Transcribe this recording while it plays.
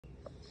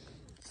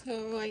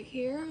So right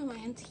here, my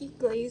antique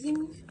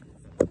glazing.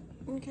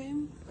 Okay.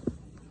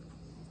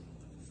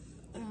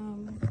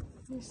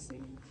 Let's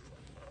see.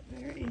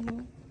 There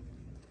in.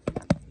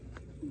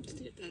 Let's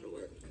see if that'll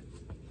work.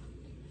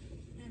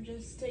 I'm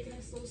just taking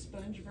this little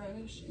sponge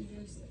brush and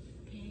just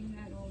painting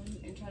that on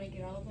and trying to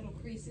get all the little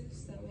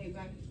creases. That way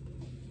my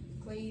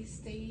glaze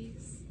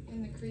stays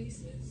in the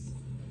creases.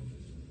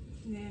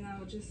 And then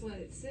I'll just let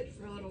it sit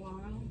for a little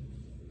while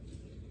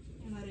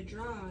and let it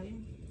dry.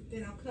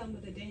 Then I'll come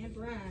with a damp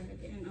rag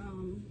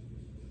and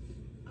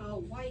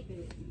I'll wipe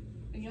it.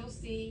 And you'll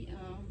see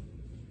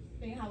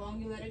depending how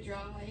long you let it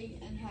dry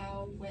and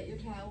how wet your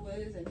towel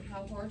is and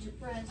how hard you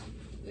press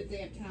with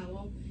damp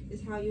towel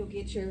is how you'll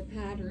get your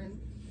pattern,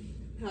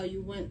 how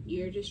you want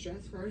your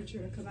distressed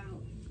furniture to come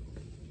out.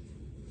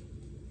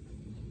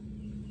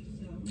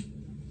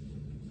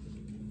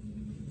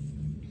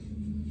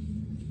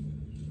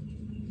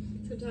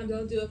 So sometimes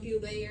I'll do a few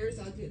layers.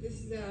 This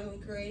is a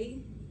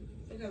gray,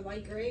 like a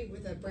light gray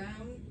with a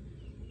brown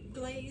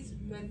glaze,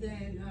 but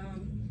then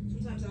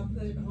sometimes I'll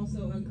put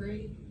also a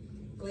gray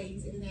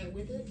glaze in there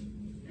with it,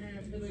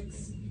 and it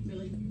looks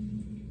really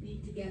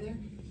neat together.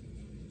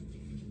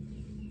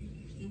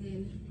 And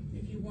then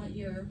if you want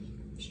your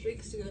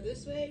streaks to go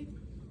this way,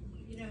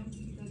 you know,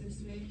 go this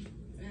way.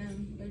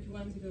 But if you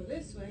want them to go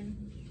this way,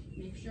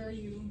 make sure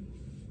you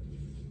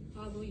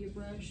toggle your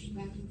brush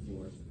back and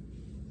forth,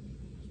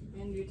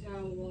 and your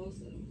towel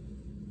also.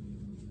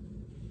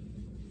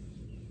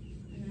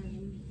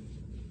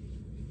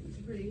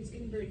 It's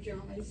getting pretty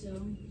dry, so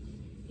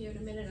here in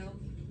a minute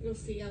you'll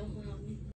see how